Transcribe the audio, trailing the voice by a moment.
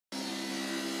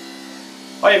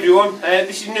Hi everyone,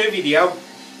 this is a new video,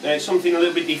 something a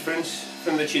little bit different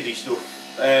from the chili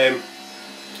stuff, and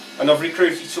I've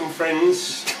recruited some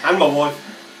friends and my wife.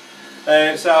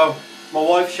 So my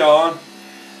wife Sean,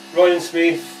 Ryan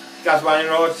Smith, Gaz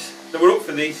Wainwright, they were up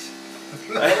for this.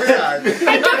 Don't forget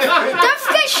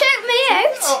to shout me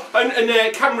out. Oh,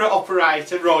 and camera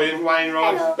operator Ryan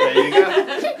Wainwright. Hello. There you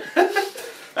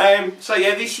go. So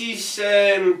yeah, this is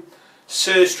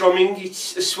Surstromming.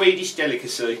 It's a Swedish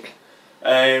delicacy.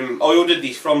 I ordered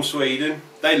this from Sweden.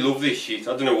 They love this shit.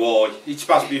 I don't know why. It's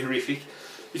supposed to be horrific.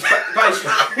 It's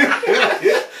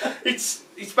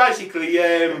basically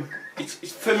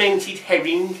it's fermented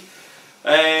herring,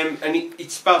 and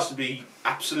it's supposed to be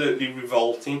absolutely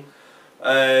revolting.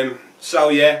 So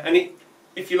yeah, and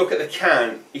if you look at the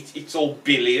can, it's all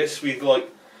bilious with like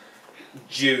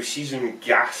juices and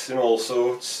gas and all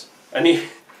sorts. And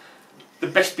the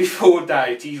best before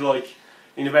date is like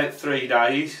in about 3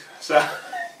 days. So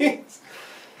it's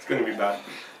going to be bad.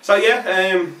 So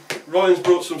yeah, Ryan's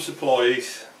brought some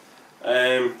supplies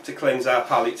to cleanse our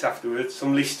palates afterwards.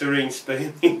 Some Listerine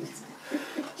spoons,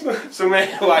 some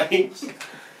airwaves.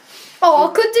 Oh,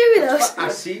 I could do with those.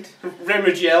 Acid.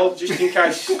 Remagel, just in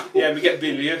case yeah, we get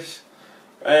bilious.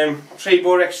 3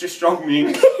 more extra strong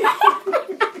mint.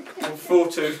 And 4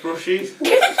 toothbrushes.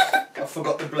 I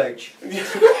forgot the bleach.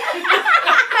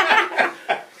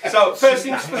 So first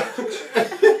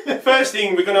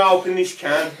thing we're going to open this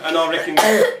can, and I reckon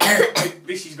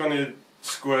this is going to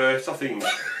squirt, I think.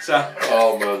 So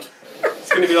oh man, it's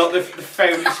going to be like the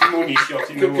foulest money shot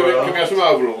in the world. Can we have some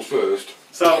overalls first?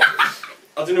 So I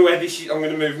don't know where this is. I'm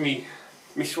going to move me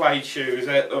suede shoes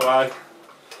out the way.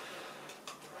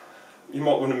 You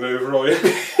might want to move, Ryan.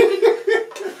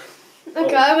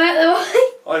 Okay, I'm out the way.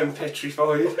 I am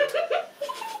petrified.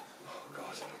 Oh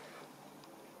God.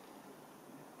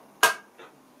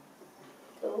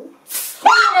 Oh.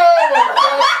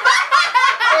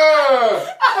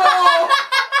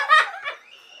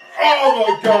 Oh my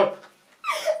god!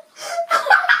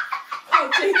 Oh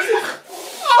Jesus!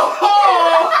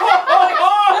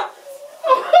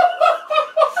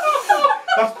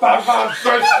 That's bad, man.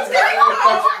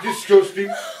 That's disgusting.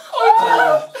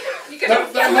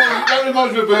 That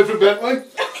reminds me of a bird from Bentley.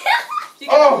 You're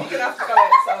gonna have to go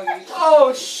outside.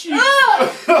 Oh shit!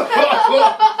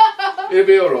 It'll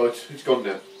be alright. It's gone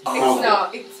now. It's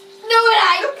not. It's. No, it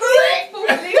ain't.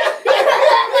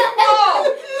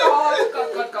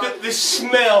 Oh, God. The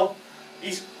smell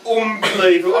is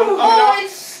unbelievable. Oh, it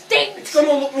stinks. It's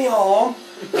gonna look me arm.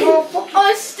 Oh,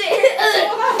 it stinks.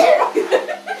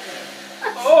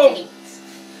 Oh.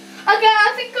 Okay, I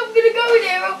think I'm gonna go in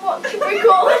here and watch you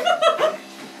record.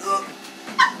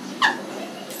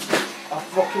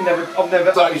 I've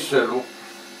never. That is Cyril.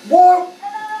 What?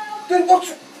 Then what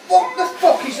the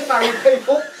fuck is the matter with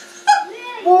people?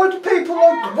 Why do people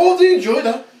like? Why do you enjoy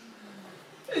that?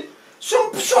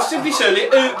 Some possibly silly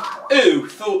who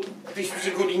thought this was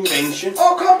a good invention.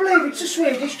 Oh, I can't believe it's a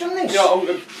Swedish, doesn't it? Yeah,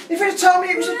 If you'd told me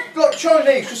it was like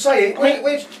Chinese, to say it.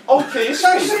 okay, They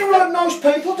seem like nice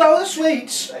people, though, the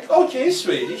Swedes. okay,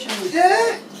 Swedish.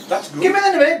 Yeah. That's good. Give me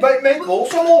the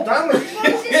meatballs, I'm all down with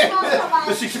it.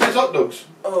 The 60 minutes hot dogs.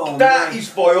 Oh, That man. is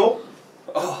vile.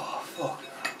 Oh, fuck.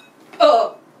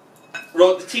 Oh.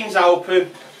 Right, the tin's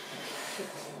open.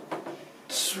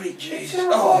 Sweet Jesus.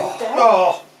 Oh,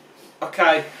 Oh,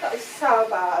 okay. That is so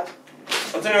bad. I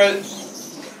don't know.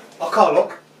 I can't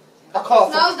look. I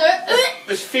can't. Now do it.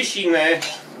 There's fish in there.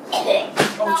 Oh,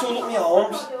 it's all up my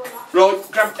arms. Right,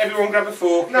 everyone grab a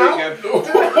fork. No. There you go.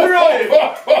 Right.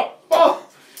 Oh,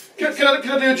 Can I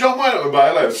do a John Wayne at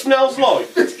my it smells like.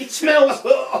 It smells.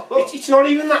 It's not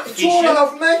even that It's fishy. all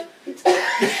over me.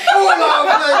 All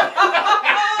over me.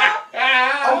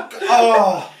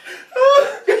 Oh.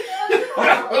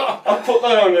 I'll put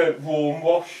that on a warm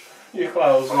wash. Your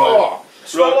clothes, mate. Oh,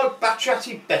 Smell like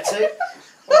Batchatty Betty.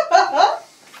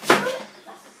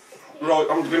 Right,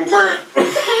 I'm going to...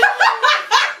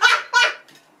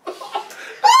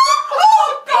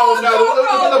 oh no,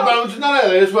 the bones are not out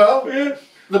there as well. Yeah.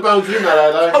 The bones are in there,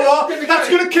 are they? Oh, that's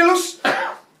going to kill us.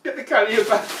 Get the carrier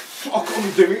back. I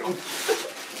can't do it.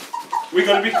 We're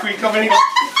going to be quick. I've only got...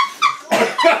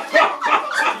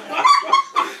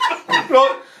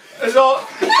 Right, as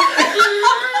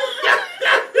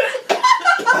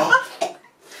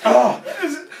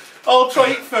I'll try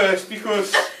it first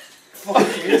because...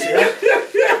 Fucking idiot.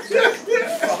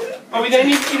 Oh, it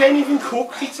ain't even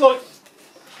cooked. It's like...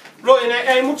 Right, and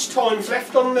how much time's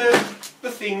left on the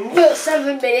thing? About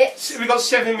 7 minutes. We've got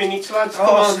 7 minutes, lads. Come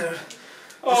Oh, on. sir.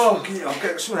 Oh. I'll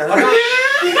get some of that.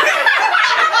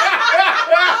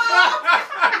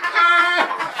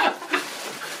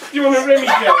 Do you want a Remy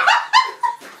gel?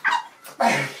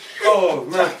 Oh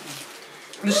man.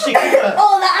 The sticky one.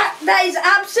 Oh, that is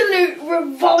absolute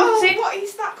revolting. What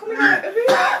is that coming out of it?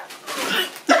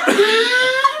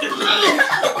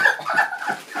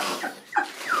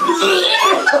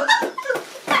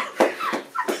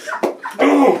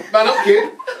 Man up,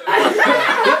 kid.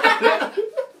 I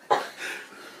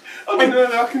don't know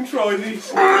how I can try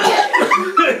these.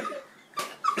 Okay,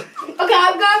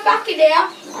 I'm going back in here.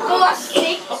 The last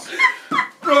sticks.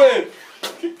 Brian,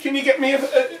 can you get me a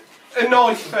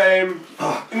knife in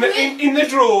the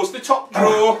drawers, the top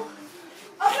drawer?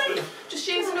 Just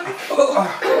use another.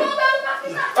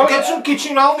 I'll get some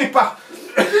kitchen roll nipper.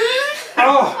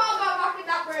 Oh,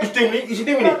 He's he's doing it, is he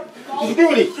doing it? Is he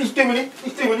doing it? He's doing it,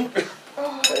 he's doing it.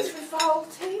 Oh, it's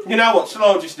revolting. You know what? Shall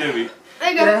I just do it?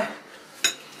 There you go. Yeah.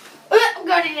 I'm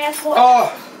going in there.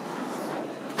 Oh.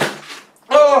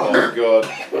 Oh Oh. God.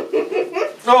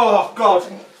 Oh, God.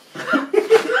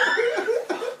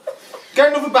 Get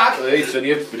another bag. Hey, it's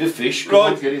only a bit of fish. Come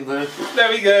Right. on, get in there. There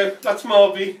we go. That's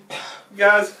Marby.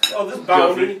 Guys, oh, there's Go for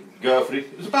boundary. it. Go for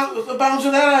it. The bounds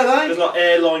are there, are There's they? like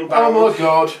airline Oh bounds. my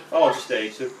God. Oh, I'll just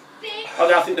eat them.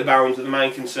 I think the bounds are the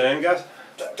main concern, guys.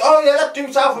 Oh, yeah, that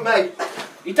does out for me.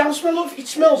 It don't smell like, it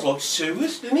smells like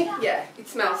sewers, doesn't it? Yeah, it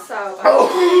smells so bad. Oh.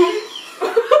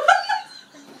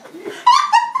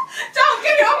 Don't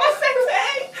get it on my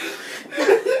settee!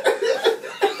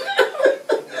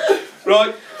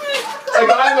 Right,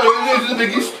 Hang on, this is the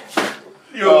biggest.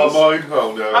 yours. Oh my,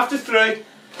 oh no. After 3.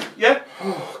 Yeah?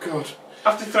 Oh God.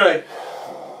 After 3.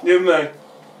 You and me.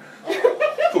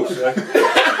 Of course so.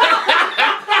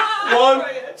 1,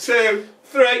 2,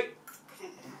 3.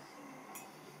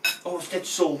 Oh, it's dead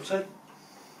salty.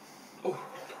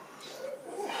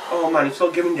 Oh man, it's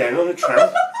like going down on a tram.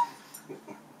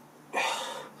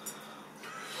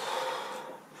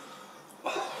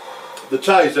 The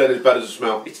taste ain't as bad as the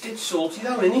smell. It's dead salty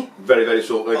though, isn't it? Very, very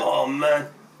salty. Oh man.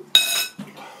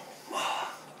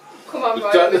 Come on, The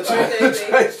Brian. taste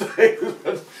ain't as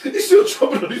bad. He's still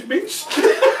chopping on his mince.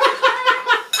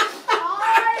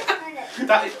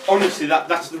 That honestly,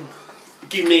 that's the.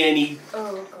 Give me any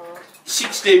Oh God.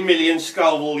 16 million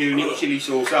Scoville unit chili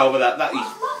sauce over that. That is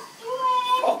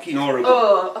fucking horrible.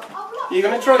 Oh, You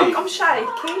gonna try it? I'm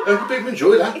shaking. People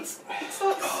enjoy that. It's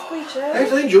like squeegee. Hey,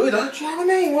 they enjoy that. Do you know what I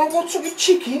mean? Well, what's up with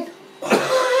chicken?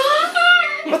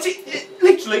 What's it?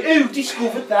 Literally, who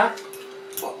discovered that?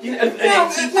 You know, and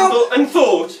No.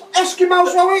 thought.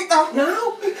 Eskimos will eat that.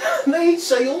 No, they eat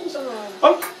seals.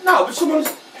 No, but someone's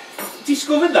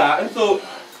discovered that and thought,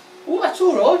 oh, that's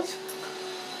all right.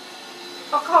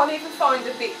 I can't even find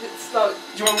a bit that's like. Do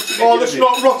you want me to get Oh, you a that's bit?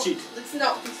 not rotted. It's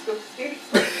not disgusting.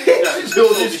 No, it's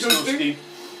all disgusting.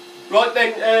 Right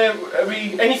then, are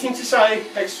we anything to say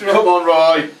extra? Come on,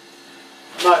 Roy.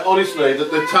 Mate, honestly, the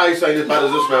taste ain't as bad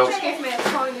as the smell. Just give me a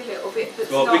tiny little bit that's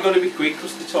Well, not. we've got to be quick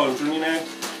because the time's running out.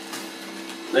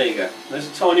 There you go. There's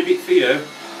a tiny bit for you.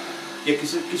 Yeah,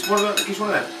 kiss one of them.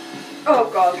 Oh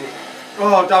God.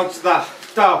 Oh, don't that.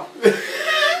 Don't.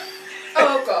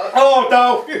 Oh God. Oh,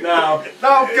 no. No.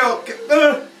 No,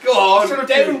 Go on. Sort of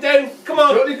Down, down. Come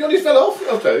on. He got his fell off,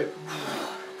 I'll tell you.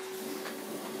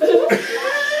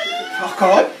 Fuck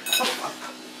on.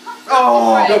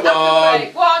 Oh, Three, come on. three.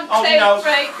 One, Oh, two, no.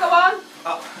 three. Go on.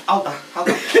 hold that.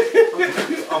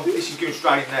 Oh, this is going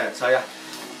straight in there, I tell ya.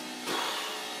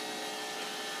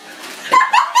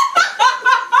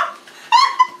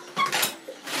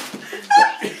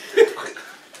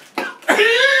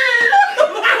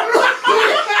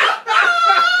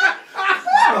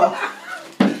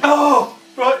 Oh,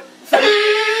 right.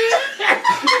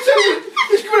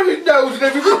 He's coming with his nose and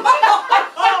everything.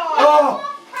 Oh.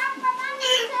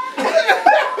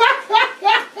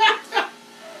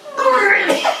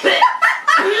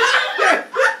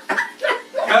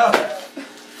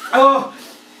 Oh,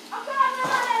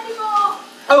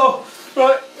 oh,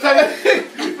 right.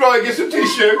 Right, get some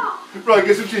tissue. Right,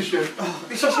 get some tissue.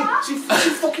 This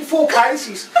is fucking 4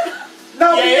 cases.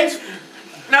 No, Yeah.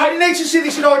 no, you need to see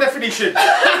this in high definition.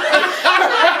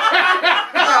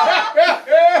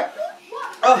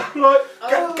 Right,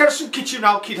 Get us some kitchen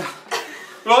roll, kiddo.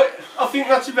 right. I think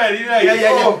that's about it. Eh? Yeah.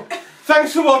 Oh,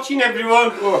 thanks for watching, everyone.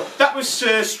 That was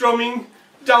Surstromming.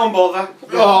 Don't bother.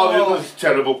 Oh, it was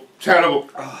terrible. Terrible.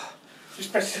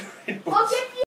 Just press the red button. I'll give you